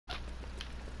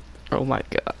Oh my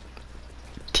god.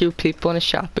 2 people in a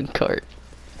shopping cart.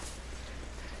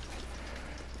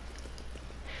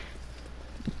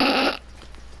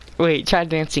 Wait, try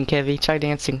dancing, Kevy. Try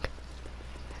dancing.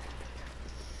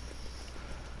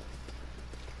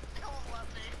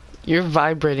 You're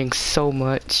vibrating so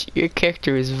much. Your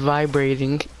character is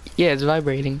vibrating. Yeah, it's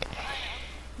vibrating.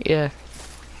 Yeah.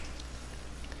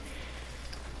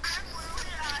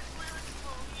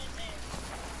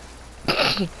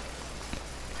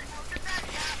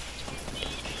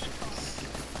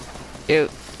 Ew,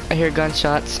 I hear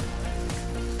gunshots.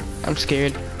 I'm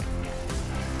scared.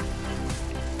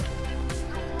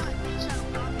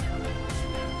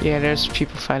 Yeah, there's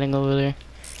people fighting over there.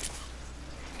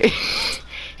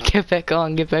 Get back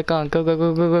on, get back on. Go, go,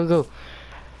 go, go, go, go.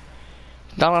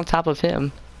 Not on top of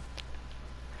him.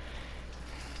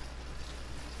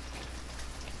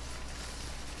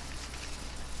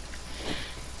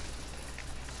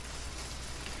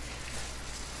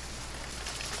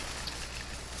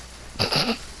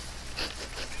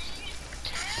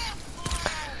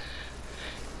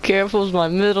 Careful's my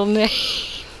middle name.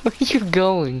 Where are you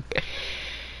going?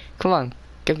 Come on,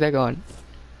 get back on.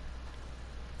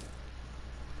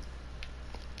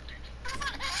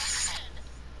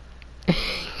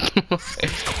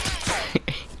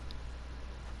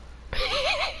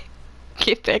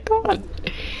 Get back on.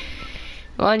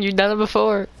 Come on, you've done it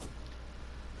before.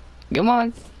 Come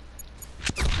on.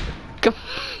 Come.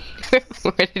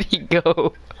 Where did he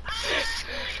go?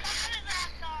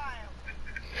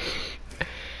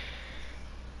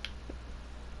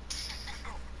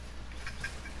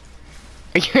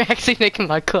 You're actually making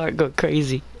my car go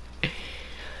crazy.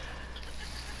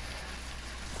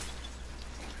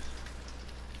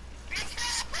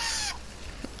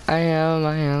 I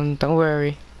am, don't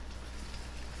worry.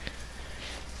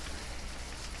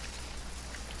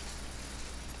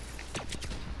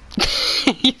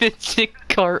 The chick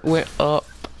cart went up.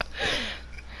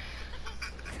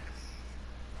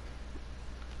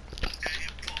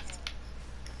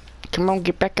 Come on,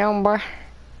 get back on, boy.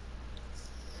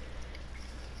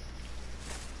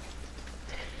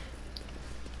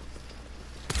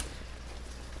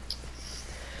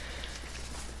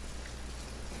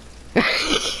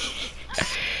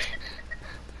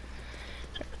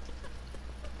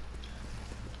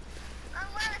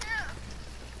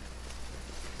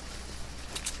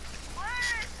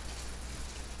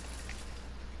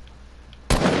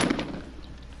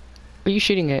 What are you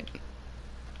shooting at?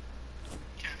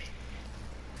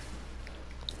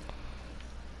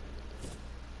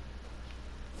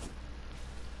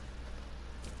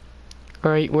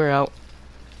 Alright, we're out.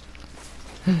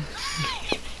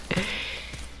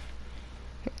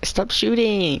 Stop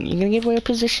shooting! You're gonna give away a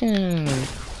position.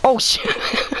 Oh shit!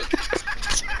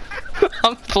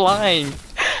 I'm flying.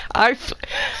 I took.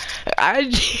 I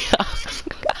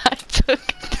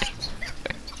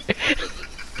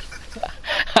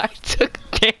took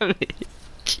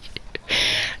damage.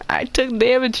 I took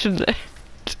damage from that.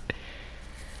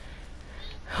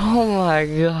 Oh my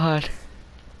god.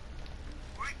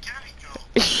 Where'd Gabby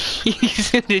go?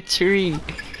 He's in the tree.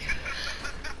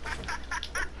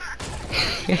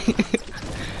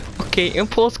 Okay,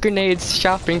 impulse grenades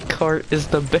shopping cart is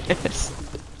the best. Were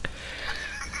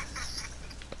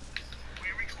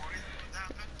you recording what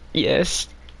happened? Yes.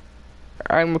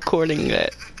 I'm recording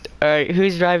that. Alright,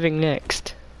 who's driving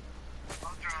next?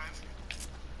 I'll drive.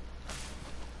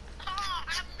 Oh,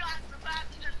 I'm not about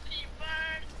to see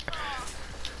birds. Oh.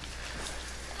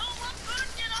 No, what bird,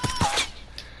 get off!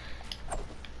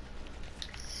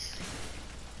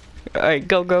 Alright,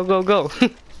 go, go, go, go.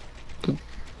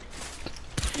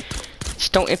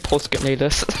 Just don't impulse grenade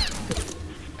us.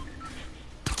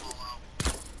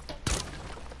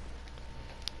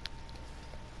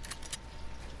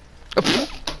 You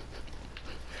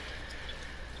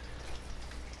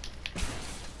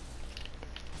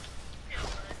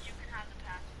can have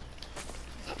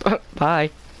the pass.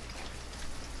 Bye.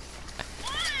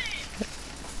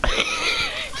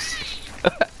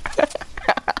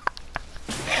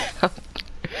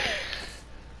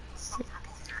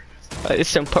 It's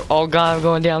some oh god, I'm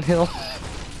going downhill.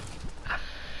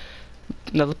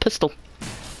 Another pistol.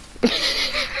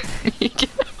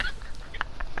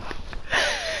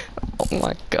 Oh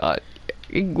my god.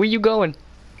 Where you going?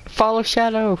 Follow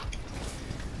shadow.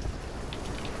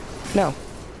 No.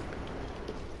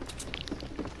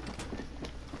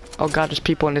 Oh god, there's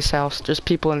people in this house. There's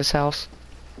people in this house.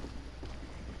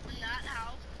 In that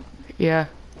house. Yeah.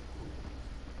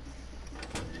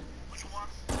 Which one?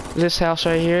 This house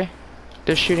right here.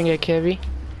 They're shooting at Kevy.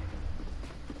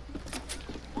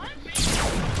 What?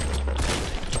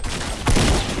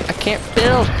 Can't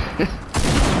build.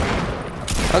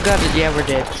 Oh god, yeah, we're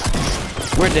dead.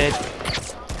 We're dead.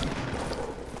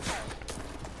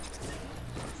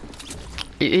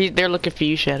 They're looking for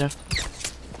you, Shadow.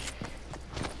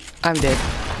 I'm dead.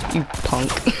 You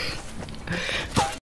punk.